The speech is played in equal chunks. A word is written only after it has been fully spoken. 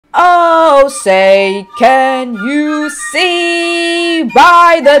Oh, say, can you see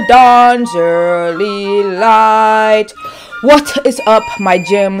by the dawn's early light? What is up, my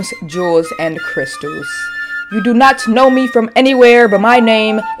gems, jewels, and crystals? You do not know me from anywhere, but my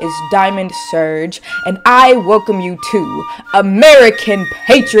name is Diamond Surge, and I welcome you to American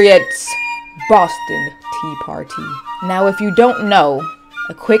Patriots Boston Tea Party. Now, if you don't know,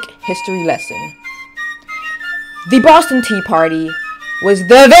 a quick history lesson. The Boston Tea Party was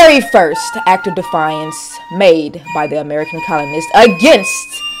the very first act of defiance made by the American colonists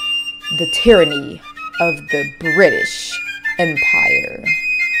against the tyranny of the British Empire,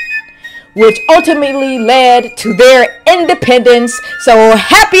 which ultimately led to their independence. So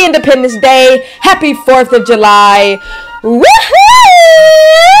happy Independence Day, happy 4th of July, woohoo!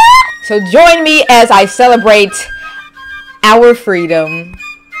 So join me as I celebrate our freedom.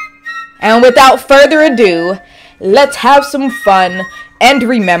 And without further ado, let's have some fun. And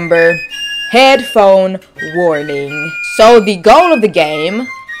remember, headphone warning. So the goal of the game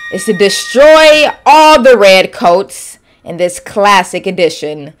is to destroy all the red coats in this classic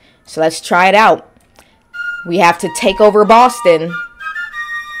edition. So let's try it out. We have to take over Boston.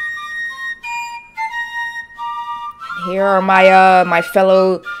 Here are my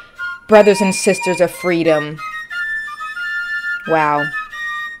fellow brothers and sisters of freedom. Wow.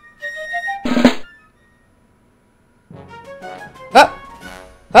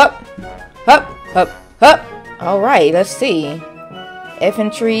 Up, up, up, up, up. All right, let's see.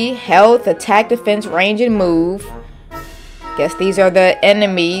 Infantry, health, attack, defense, range, and move. Guess these are the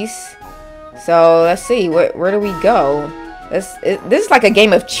enemies. So let's see, where do we go? This is like a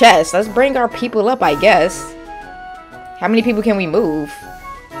game of chess. Let's bring our people up, I guess. How many people can we move?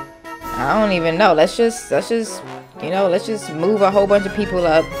 I don't even know. Let's just move a whole bunch of people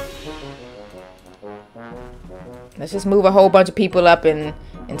up. Let's just move a whole bunch of people up and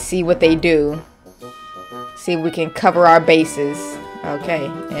see what they do. See if we can cover our bases. Okay,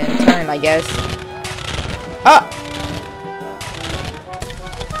 and turn, I guess. Oh!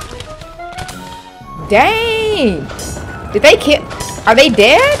 Dang! Did they kill? Are they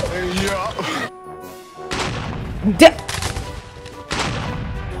dead?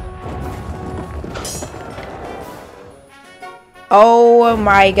 Oh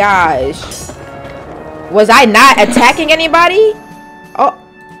my gosh. Was I not attacking anybody? Oh.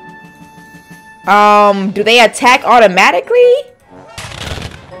 Do they attack automatically?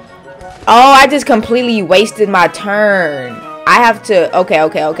 Oh, I just completely wasted my turn. I have to... Okay.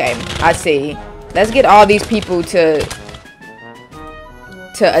 I see. Let's get all these people to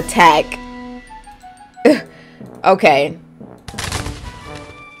attack. Okay.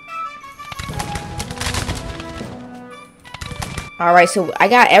 Alright, so I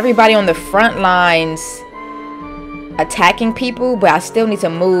got everybody on the front lines attacking people, but I still need to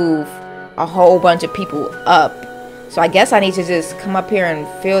move a whole bunch of people up. So I guess I need to just come up here and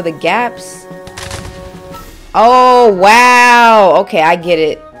fill the gaps. Oh, wow. Okay, I get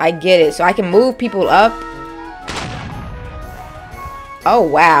it. So I can move people up. Oh,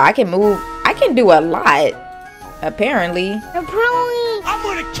 wow. I can do a lot, apparently. I'm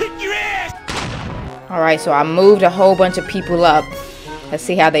gonna kick your ass. Alright, so I moved a whole bunch of people up. Let's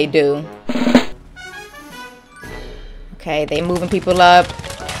see how they do. Okay, they moving people up.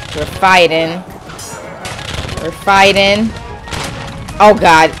 We're fighting. Oh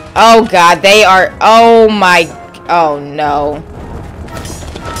god, they are... Oh my... Oh no.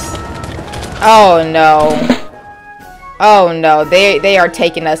 They are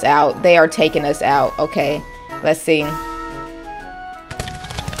taking us out. Okay, let's see.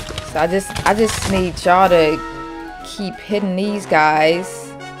 So I just need y'all to keep hitting these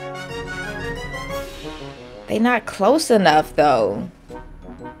guys. They not close enough though.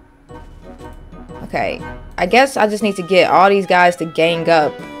 Okay, I guess I just need to get all these guys to gang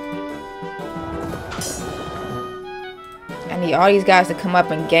up. I need all these guys to come up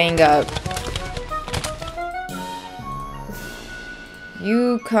and gang up.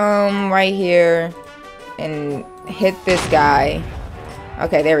 You come right here and hit this guy.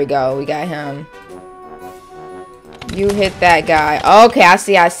 Okay, there we go. We got him. You hit that guy. Okay, I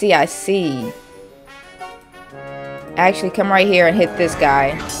see. Actually, come right here and hit this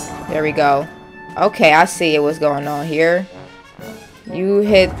guy. There we go. Okay, I see what's going on here. You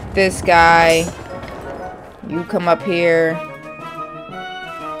hit this guy. You come up here.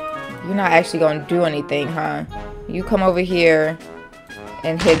 You're not actually going to do anything, huh? You come over here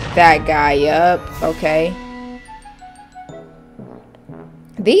and hit that guy up. Okay.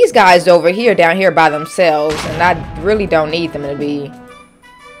 These guys over here, down here by themselves, and I really don't need them to be.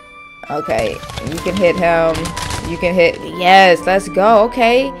 Okay, you can hit him. You can hit... Yes, let's go.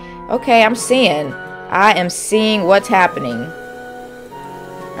 Okay. Okay, I'm seeing. I am seeing what's happening.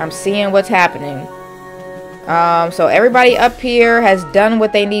 I'm seeing what's happening. So everybody up here has done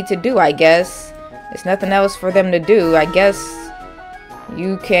what they need to do, I guess. There's nothing else for them to do. I guess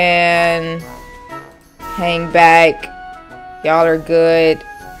you can hang back. Y'all are good.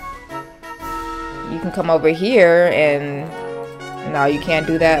 You can come over here and... No, you can't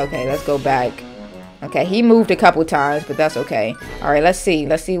do that. Okay, let's go back. Okay, he moved a couple times, but that's okay. Alright, let's see.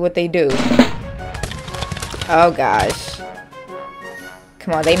 Let's see what they do. Oh, gosh.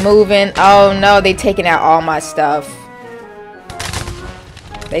 Come on, they moving. Oh, no, they taking out all my stuff.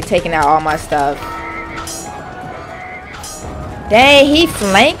 They taking out all my stuff. Dang, he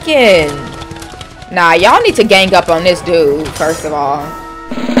flanking. Nah, y'all need to gang up on this dude, first of all.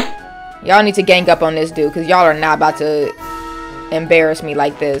 Y'all need to gang up on this dude, because y'all are not about to embarrass me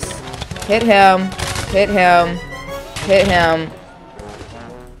like this. Hit him. Hit him. Hit him.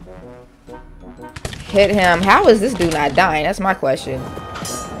 Hit him. How is this dude not dying? That's my question.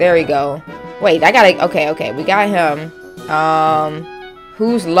 There we go. Wait, I gotta... Okay, we got him.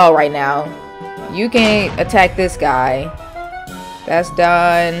 Who's low right now? You can attack this guy. That's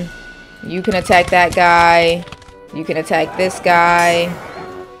done. You can attack that guy. You can attack this guy.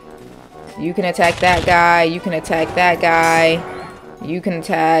 You can attack that guy. You can attack that guy. You can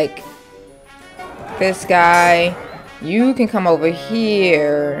attack this guy. You can come over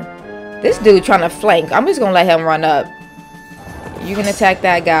here. This dude trying to flank. I'm just gonna let him run up. You can attack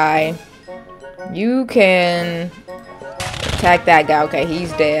that guy. You can attack that guy. Okay,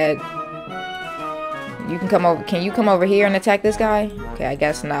 he's dead. You can come over. Can you come over here and attack this guy? Okay, I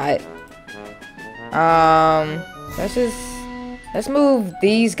guess not. Let's move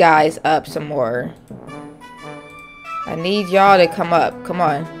these guys up some more. I need y'all to come up. Come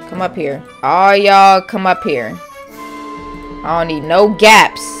on. Come up here. All y'all come up here. I don't need no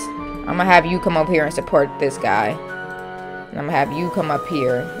gaps. I'm gonna have you come up here and support this guy. And I'm gonna have you come up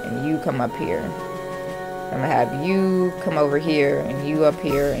here and you come up here. I'm gonna have you come over here and you up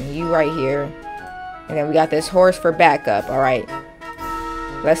here and you right here. And then we got this horse for backup. Alright.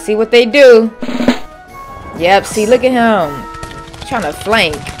 Let's see what they do. Yep, see, look at him. Trying to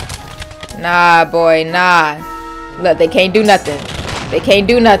flank. Nah, boy, nah. Look, they can't do nothing. They can't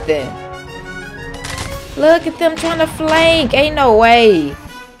do nothing. Look at them trying to flank. Ain't no way.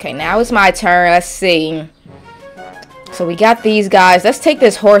 Okay, now it's my turn. Let's see. So we got these guys. Let's take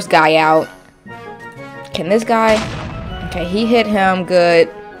this horse guy out. Can this guy? Okay, he hit him good.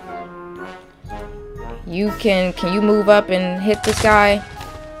 Can you move up and hit this guy?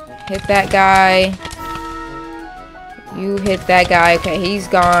 Hit that guy. You hit that guy. Okay, he's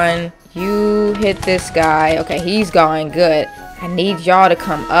gone. You hit this guy. Okay, he's gone. Good. I need y'all to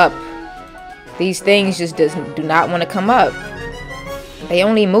come up. These things just do not want to come up. They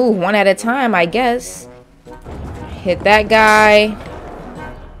only move one at a time, I guess. Hit that guy.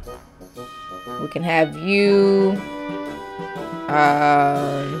 We can have you.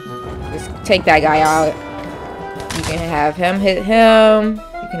 Let's take that guy out. You can have him hit him.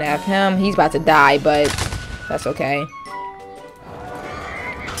 You can have him. He's about to die, but that's okay.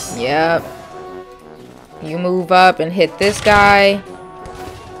 Yep. You move up and hit this guy.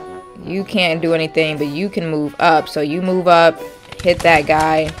 You can't do anything, but you can move up. So you move up, hit that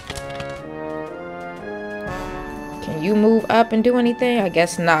guy. Can you move up and do anything? I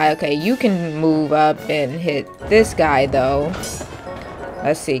guess not. Okay, you can move up and hit this guy, though.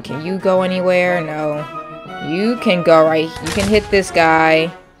 Let's see. Can you go anywhere? No. You can go right. You can hit this guy.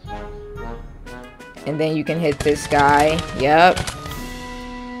 And then you can hit this guy. Yep.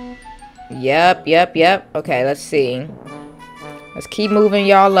 Yep. Okay, let's see. Let's keep moving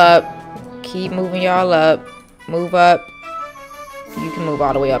y'all up. Keep moving y'all up. Move up. You can move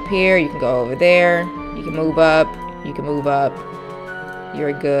all the way up here. You can go over there. You can move up. You can move up.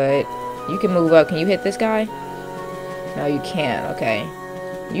 You're good. You can move up. Can you hit this guy? No, you can't. Okay.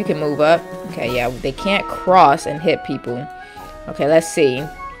 You can move up. Okay, yeah. They can't cross and hit people. Okay, let's see.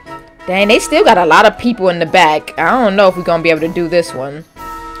 Dang, they still got a lot of people in the back. I don't know if we're going to be able to do this one.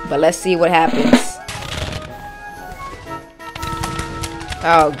 But let's see what happens.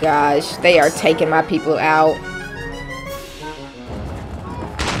 Oh, gosh. They are taking my people out.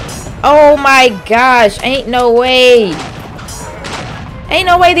 Oh, my gosh. Ain't no way. Ain't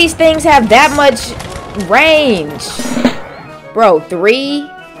no way these things have that much range. Bro, 3?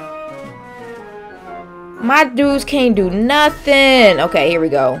 My dudes can't do nothing. Okay, here we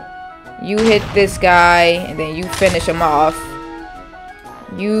go. You hit this guy, and then you finish him off.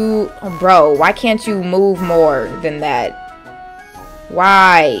 Bro, why can't you move more than that?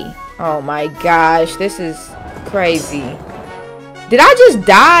 Why? Oh my gosh, this is crazy. Did I just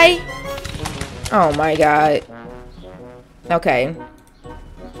die? Oh my god. Okay.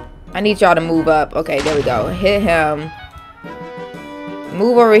 I need y'all to move up. Okay, there we go. Hit him.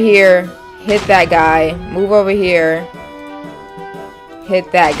 Move over here. Hit that guy. Move over here.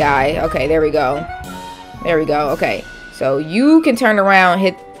 Hit that guy. Okay, there we go. There we go. Okay. So you can turn around,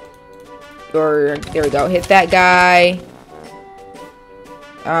 hit, or there we go. Hit that guy.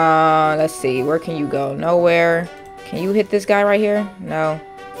 Let's see. Where can you go? Nowhere. Can you hit this guy right here? No.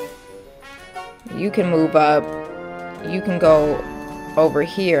 You can move up. You can go over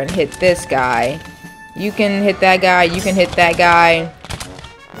here and hit this guy. You can hit that guy. You can hit that guy.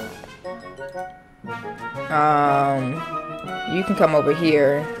 You can come over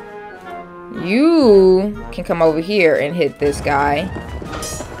here. You can come over here and hit this guy.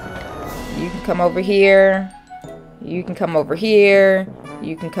 You can come over here. You can come over here.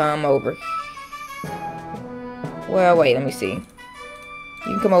 You can come over. Well, wait, let me see. You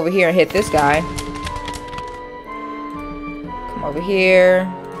can come over here and hit this guy. Come over here.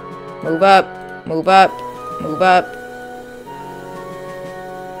 Move up. Move up. Move up.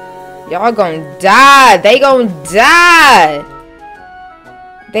 Y'all gonna die. They gonna die.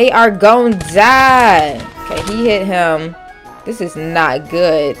 They are gonna die. Okay, he hit him. This is not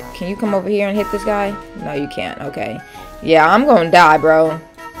good. Can you come over here and hit this guy? No, you can't. Okay. Yeah, I'm gonna die, bro.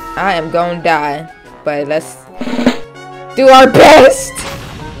 I am gonna die. But let's do our best.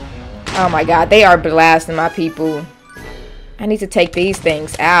 Oh my god, they are blasting my people. I need to take these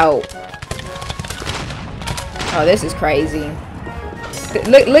things out. Oh, this is crazy.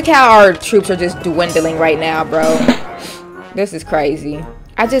 Look how our troops are just dwindling right now, bro. This is crazy.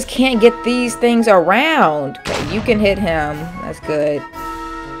 I just can't get these things around. Okay, you can hit him. That's good.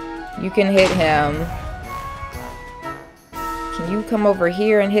 You can hit him. Can you come over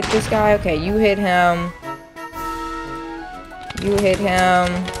here and hit this guy? Okay, you hit him. You hit him.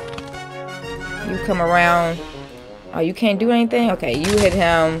 You come around. Oh, you can't do anything? Okay, you hit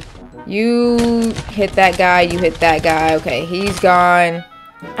him. You hit that guy. You hit that guy. Okay, he's gone.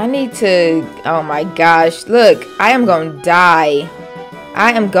 I need to... Oh my gosh. Look, I am gonna die.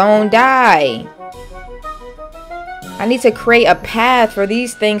 I am gonna die. I need to create a path for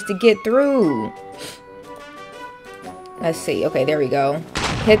these things to get through. Let's see. Okay, there we go.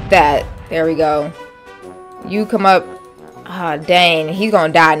 Hit that. There we go. You come up. Ah, oh, dang. He's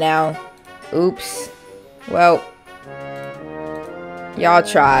gonna die now. Oops. Well, y'all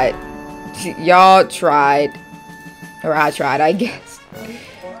tried. Y'all tried. Or I tried, I guess.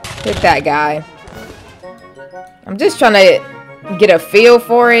 Hit that guy. I'm just trying to get a feel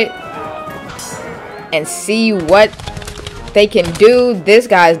for it and see what they can do. This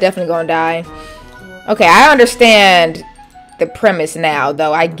guy is definitely gonna die. Okay, I understand the premise now,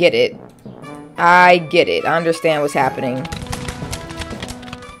 though. I get it. I get it. I understand what's happening.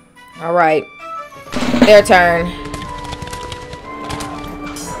 Alright. Their turn.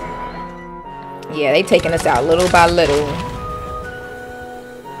 Yeah, they taking us out little by little.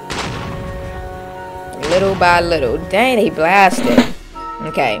 Little by little. Dang, they blasted.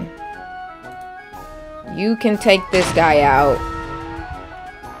 Okay. You can take this guy out.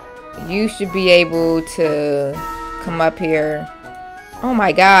 You should be able to come up here. Oh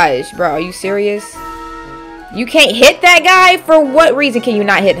my gosh, bro. Are you serious? You can't hit that guy? For what reason can you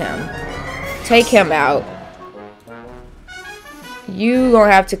not hit him? Take him out. You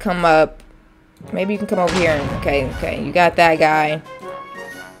gonna have to come up. Maybe you can come over here. Okay, okay. You got that guy.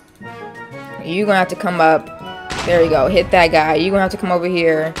 You gonna have to come up. There you go. Hit that guy. You gonna have to come over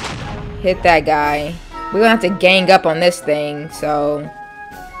here. Hit that guy. We're gonna have to gang up on this thing, so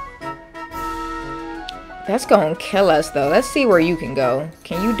that's gonna kill us, though. Let's see where you can go.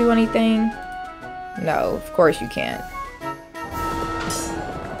 Can you do anything? No, of course you can't.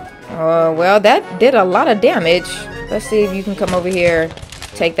 Well, that did a lot of damage. Let's see if you can come over here.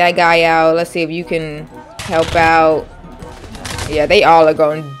 Take that guy out. Let's see if you can help out. Yeah, they all are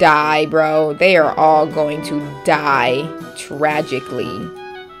going to die, bro. They are all going to die tragically.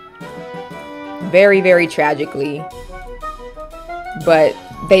 Very, very tragically. But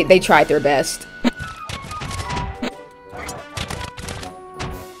they tried their best.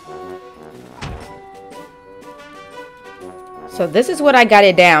 So this is what I got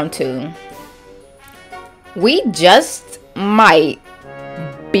it down to. We just might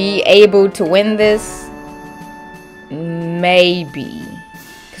be able to win this. Maybe.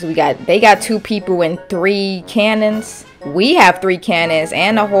 Because they got 2 people and 3 cannons. We have 3 cannons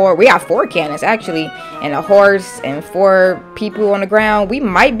and a horse. We have 4 cannons, actually. And a horse and 4 people on the ground. We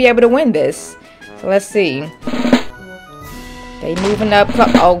might be able to win this. So let's see. They moving up.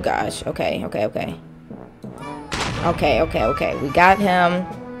 Oh gosh. Okay, okay, okay. Okay. We got him.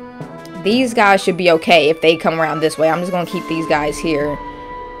 These guys should be okay if they come around this way. I'm just gonna keep these guys here.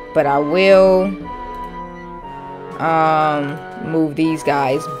 But I will move these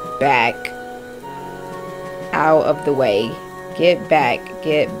guys back out of the way. Get back.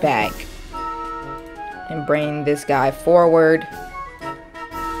 And bring this guy forward.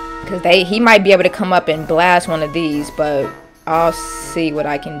 Because he might be able to come up and blast one of these, but I'll see what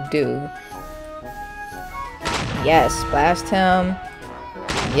I can do. Yes, blast him.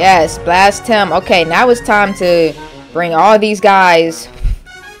 Yes, blast him. Okay, now it's time to bring all these guys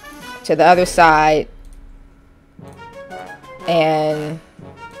to the other side and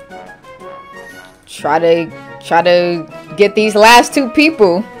try to get these last two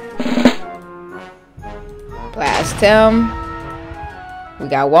people. Blast him. We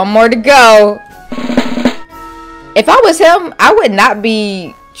got one more to go. If I was him, I would not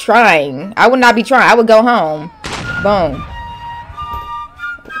be trying. I would go home. Boom.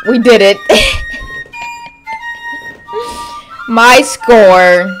 We did it. My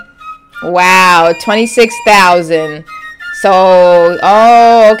score. Wow, 26,000. So,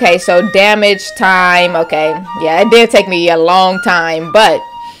 oh, okay. So damage time. Okay. Yeah, it did take me a long time, but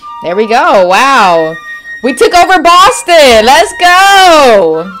there we go. Wow. We took over Boston. Let's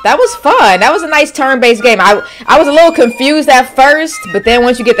go. That was fun. That was a nice turn-based game. I was a little confused at first, but then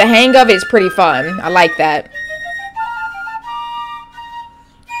once you get the hang of it, it's pretty fun. I like that.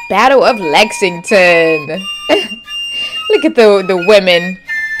 Battle of Lexington. Look at the women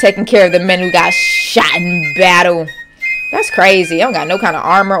taking care of the men who got shot in battle. That's crazy. I don't got no kind of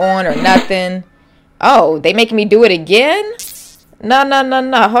armor on or nothing. Oh, they making me do it again? No.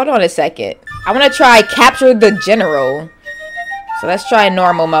 Hold on a second. I want to try capture the general. So let's try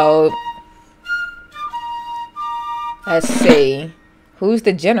normal mode. Let's see. Who's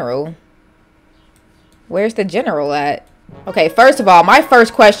the general? Where's the general at? Okay, first of all, my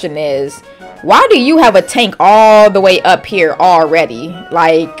first question is, why do you have a tank all the way up here already?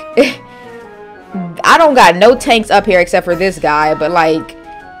 Like, I don't got no tanks up here except for this guy, but like,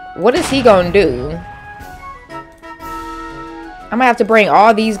 what is he gonna do? I'm gonna have to bring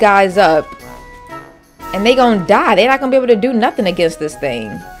all these guys up, and they gonna die. They're not gonna be able to do nothing against this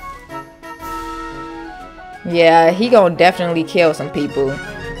thing. Yeah, he gonna definitely kill some people.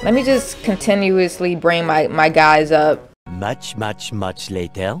 Let me just continuously bring my guys up. Much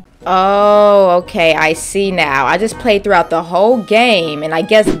later. Oh, okay, I see now. I just played throughout the whole game, and I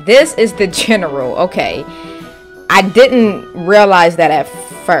guess this is the general. Okay. I didn't realize that at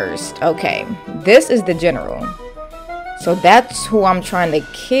first. Okay, this is the general. So that's who I'm trying to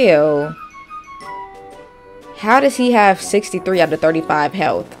kill. How does he have 63 out of 35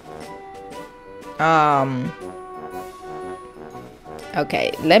 health?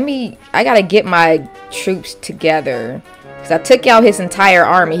 Okay, I gotta get my troops together. Because I took out his entire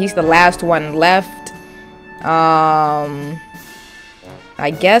army. He's the last one left. I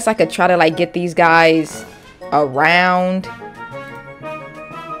guess I could try to like get these guys around.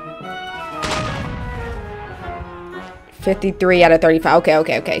 53 out of 35.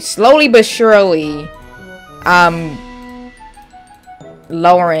 Okay. Slowly but surely,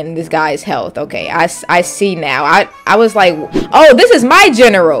 lowering this guy's health. Okay, I see now. I was like, oh, this is my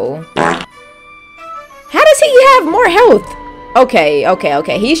general. How does he have more health? Okay.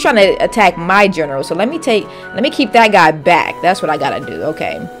 He's trying to attack my general. So let me keep that guy back. That's what I gotta do.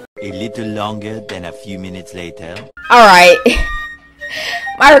 Okay. A little longer than a few minutes later. All right.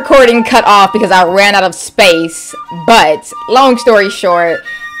 My recording cut off because I ran out of space. But long story short,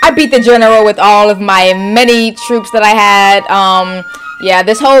 I beat the general with all of my many troops that I had. Yeah,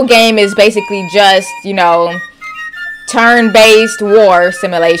 this whole game is basically just, you know, turn-based war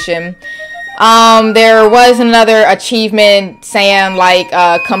simulation. There was another achievement saying like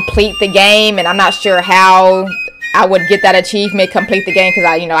complete the game, and I'm not sure how I would get that achievement, complete the game, because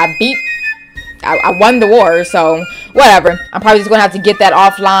I won the war, so whatever. I'm probably just gonna have to get that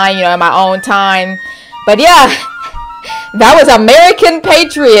offline, you know, in my own time. But yeah, that was American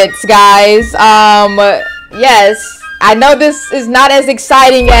Patriots, guys. Yes, I know this is not as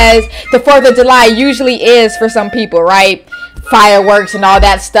exciting as the 4th of July usually is for some people, right? Fireworks and all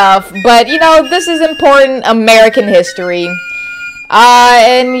that stuff, but you know, this is important American history.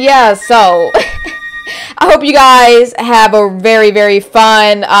 And yeah, so I hope you guys have a very, very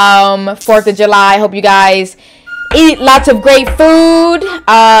fun 4th of July. I hope you guys eat lots of great food,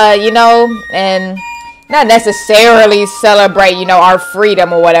 you know, and not necessarily celebrate, you know, our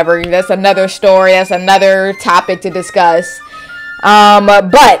freedom or whatever. That's another story. That's another topic to discuss.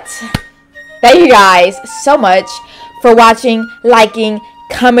 But thank you guys so much for watching, liking,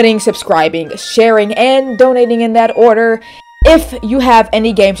 commenting, subscribing, sharing, and donating in that order. If you have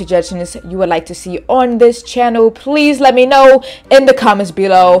any game suggestions you would like to see on this channel, please let me know in the comments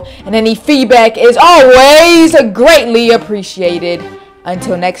below. And any feedback is always greatly appreciated.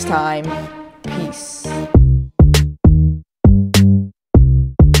 Until next time.